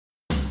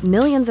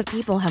Millions of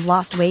people have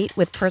lost weight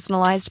with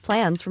personalized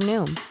plans from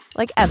Noom.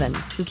 Like Evan,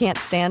 who can't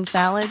stand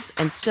salads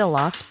and still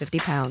lost 50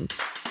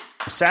 pounds.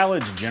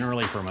 Salads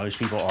generally for most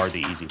people are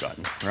the easy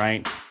button,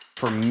 right?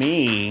 For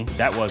me,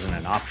 that wasn't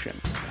an option.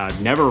 I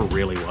never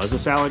really was a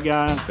salad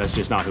guy. That's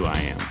just not who I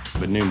am.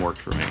 But Noom worked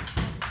for me.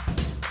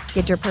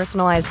 Get your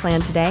personalized plan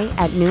today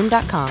at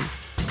Noom.com.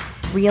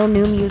 Real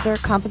Noom user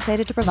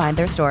compensated to provide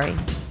their story.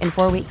 In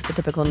 4 weeks, the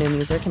typical Noom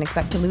user can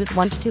expect to lose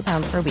 1 to 2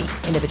 pounds per week.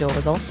 Individual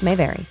results may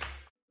vary.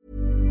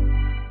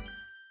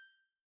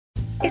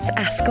 It's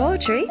Ask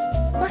Audrey.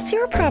 What's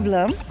your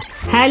problem?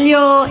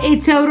 Hello,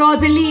 it's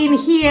Rosaline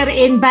here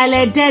in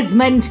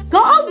Ballydesmond.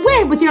 Go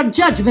away with your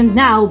judgment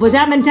now, but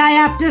haven't I,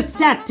 after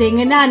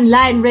starting an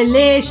online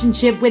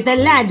relationship with a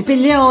lad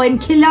below in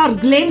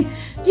Killorglin?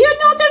 Do you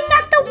know they're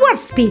not the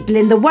worst people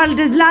in the world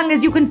as long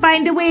as you can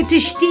find a way to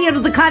steer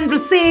the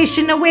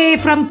conversation away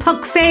from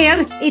puck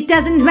fair? It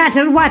doesn't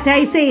matter what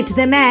I say to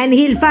the man,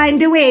 he'll find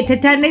a way to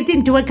turn it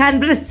into a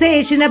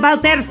conversation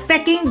about their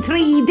fecking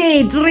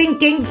 3-day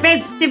drinking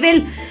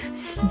festival.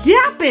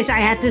 Stop it, I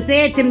had to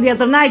say to him the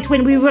other night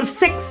when we were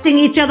sexting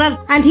each other,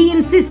 and he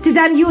insisted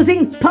on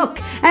using puck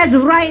as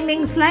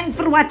rhyming slang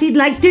for what he'd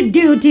like to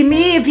do to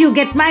me, if you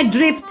get my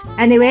drift.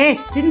 Anyway,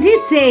 didn't he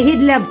say he'd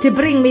love to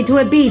bring me to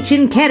a beach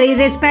in Kerry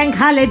this bank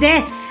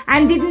holiday?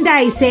 And didn't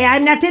I say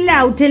I'm not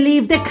allowed to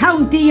leave the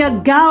county,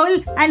 you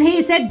gowl? And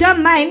he said,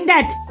 don't mind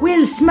that,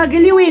 we'll smuggle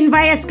you in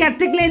via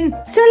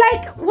Scartaglin. So,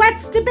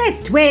 what's the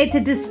best way to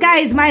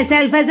disguise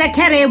myself as a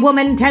Kerry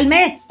woman, tell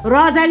me?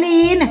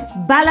 Rosaline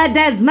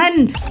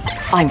Ballydesmond.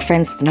 I'm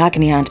friends with an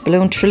agony aunt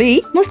below in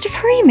Tralee. Most of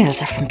her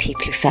emails are from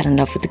people who fell in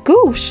love with the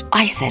goat.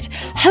 I said,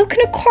 how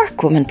can a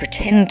Cork woman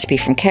pretend to be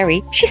from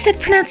Kerry? She said,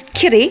 pronounced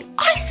Kitty.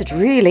 I said,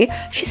 really?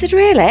 She said,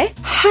 really?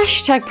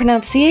 Hashtag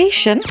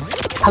pronunciation.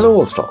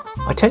 Hello, Ulster.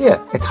 I tell you,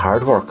 it's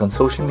hard work on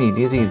social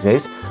media these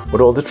days,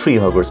 with all the tree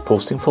huggers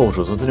posting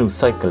photos of the new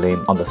cycle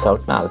lane on the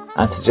South Mall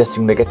and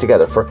suggesting they get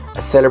together for a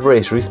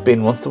celebratory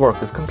spin once the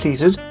work is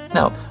completed.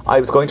 Now, I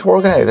was going to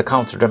organise a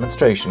counter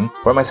demonstration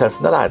where myself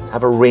and the lads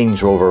have a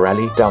Range Rover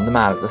rally down the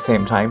Mall at the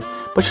same time,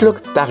 but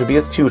look, that would be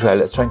as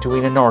futile as trying to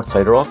win a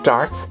Northsider off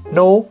darts.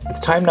 No, it's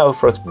time now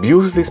for us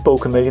beautifully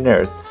spoken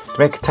millionaires to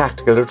make a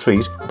tactical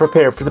retreat and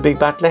prepare for the big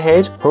battle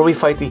ahead, where we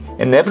fight the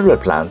inevitable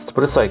plans to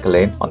put a cycle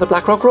lane on the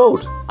Blackrock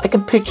Road. I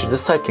can picture the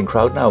cycling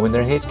crowd now in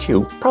their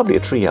HQ, probably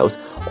a treehouse,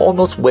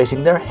 almost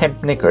wetting their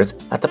hemp knickers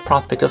at the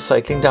prospect of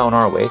cycling down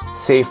our way,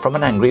 safe from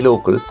an angry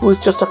local who is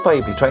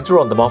justifiably trying to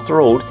run them off the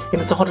road in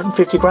his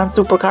 150 grand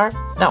supercar.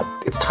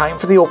 Now, it's time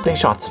for the opening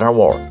shots in our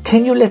war.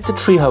 Can you let the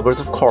tree huggers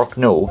of Cork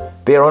know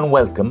they are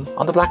unwelcome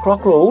on the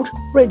Blackrock Road?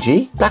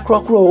 Reggie,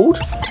 Blackrock Road?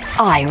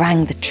 I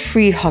rang the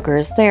tree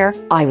huggers there.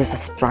 I was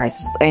as surprised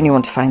as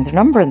anyone to find their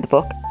number in the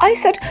book. I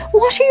said,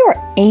 what are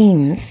your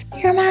aims?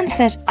 Your man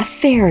said, a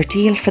fair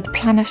deal for the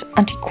planet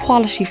and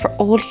equality for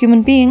all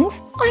human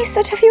beings. I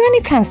said, have you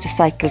any plans to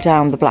cycle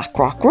down the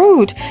Blackrock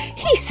Road?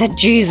 He said,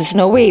 Jesus,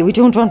 no way, we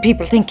don't want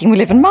people thinking we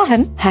live in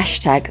Mahon.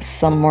 Hashtag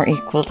some more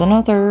equal than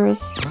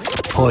others.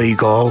 Hi,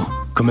 girl.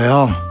 Come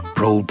here.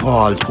 Proud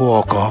Paul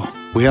Talker.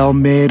 We all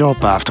made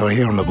up after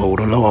hearing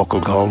about a local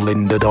girl,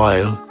 Linda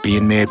Doyle,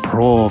 being made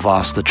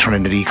provost at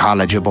Trinity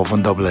College above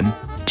in Dublin.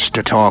 Just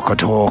a talker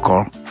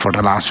for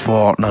the last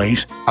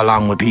fortnight,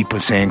 along with people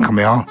saying, come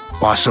here,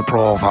 what's a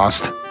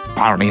provost?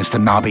 Apparently it's the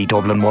knobby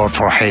Dublin word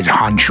for head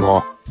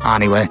honcho.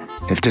 Anyway,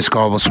 if this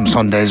girl was from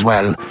Sunday as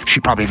well,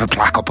 she'd probably have a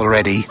plaque up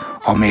already,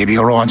 or maybe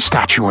her own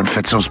statue in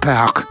Fitzroy's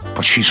Park.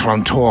 But she's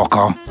from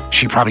Talker.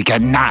 She'd probably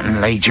get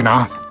nothing like, you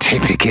know,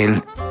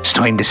 typical. It's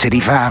time the city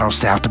fathers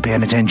start to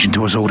paying attention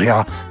to us out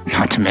here.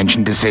 Not to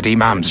mention the city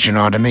mums, do you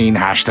know what I mean?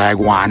 Hashtag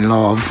one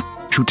love.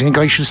 Do you think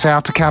I should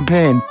start a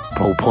campaign?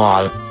 Pro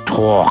Paul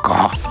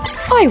Talker.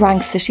 I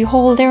rang City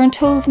Hall there and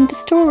told them the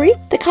story.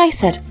 The guy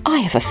said, I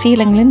have a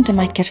feeling Linda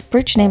might get a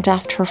bridge named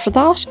after her for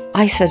that.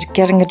 I said,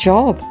 getting a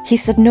job. He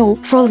said, no,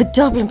 for all the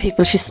Dublin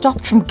people she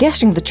stopped from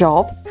getting the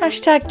job.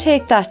 Hashtag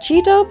take that,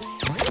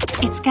 G-dubs.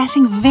 It's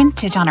getting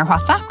vintage on our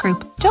WhatsApp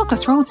group.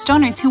 Douglas Road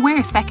Stunners who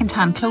wear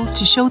second-hand clothes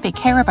to show they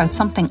care about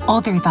something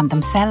other than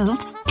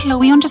themselves.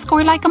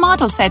 Chloe_like a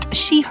model said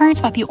she heard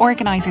that the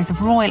organisers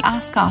of Royal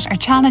Ascot are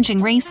challenging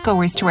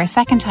racegoers to wear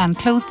second-hand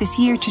clothes this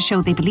year to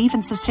show they believe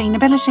in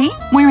sustainability.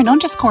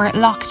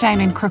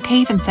 Lockdown in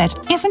Crookhaven said,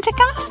 isn't it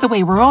gas the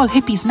way we're all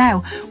hippies now,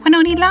 when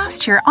only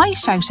last year I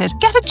shouted,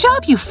 get a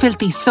job you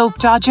filthy soap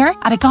dodger,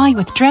 at a guy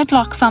with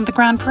dreadlocks on the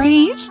Grand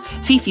Parade.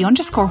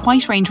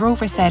 Fifi_White Range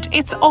Rover said,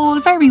 it's all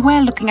very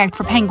well looking out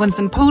for penguins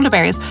and polar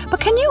bears,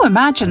 but can you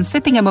imagine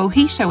sipping a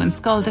mojito in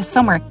Skull this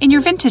summer in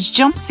your vintage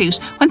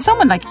jumpsuit when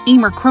someone like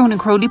Emer Cronin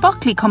Crowley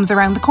Buckley comes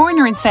around the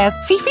corner and says,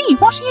 Fifi,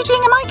 what are you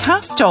doing in my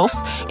cast-offs?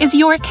 Is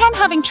your Ken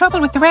having trouble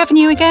with the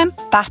revenue again?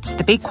 That's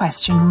the big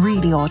question,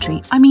 really,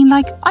 Audrey. I mean,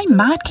 I'm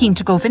mad keen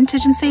to go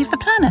vintage and save the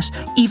planet,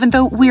 even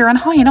though we're on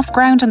high enough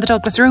ground on the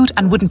Douglas Road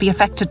and wouldn't be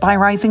affected by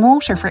rising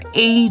water for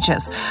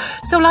ages.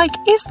 So,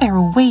 is there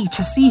a way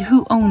to see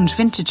who owned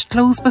vintage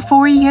clothes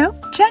before you?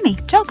 Jenny,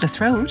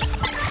 Douglas Road.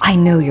 I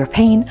know your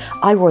pain.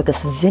 I wore the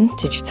Miss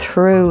Vintage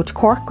through to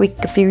Cork Week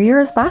a few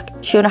years back.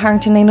 Shona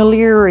Harrington and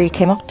O'Leary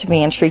came up to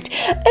me and shrieked,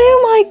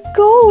 "Oh my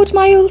God,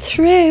 my old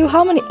through,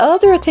 how many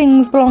other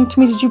things belong to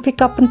me did you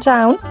pick up in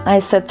town?" I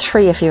said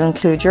 3 if you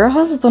include your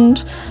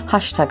husband.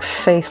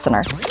 #face on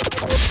her.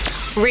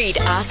 Read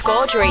Ask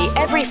Audrey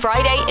every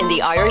Friday in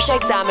the Irish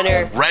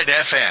Examiner. Red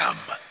FM.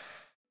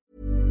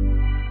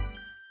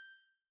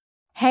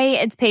 Hey,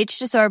 it's Paige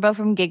DeSorbo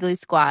from Giggly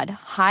Squad.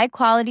 High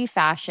quality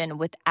fashion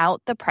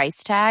without the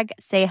price tag.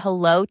 Say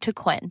hello to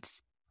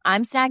Quince.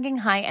 I'm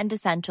snagging high-end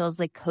essentials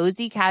like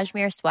cozy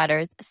cashmere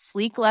sweaters,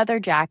 sleek leather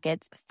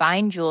jackets,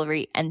 fine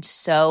jewelry, and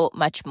so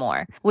much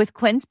more. With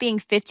Quince being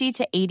 50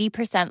 to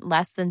 80%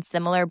 less than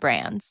similar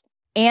brands.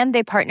 And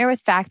they partner with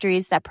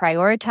factories that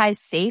prioritize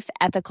safe,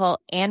 ethical,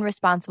 and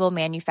responsible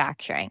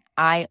manufacturing.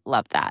 I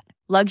love that.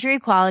 Luxury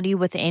quality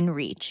within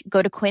reach.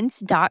 Go to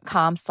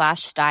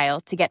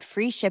quince.com/style to get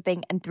free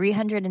shipping and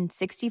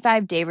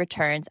 365-day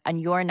returns on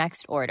your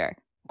next order.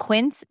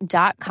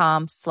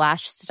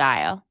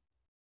 Quince.com/style.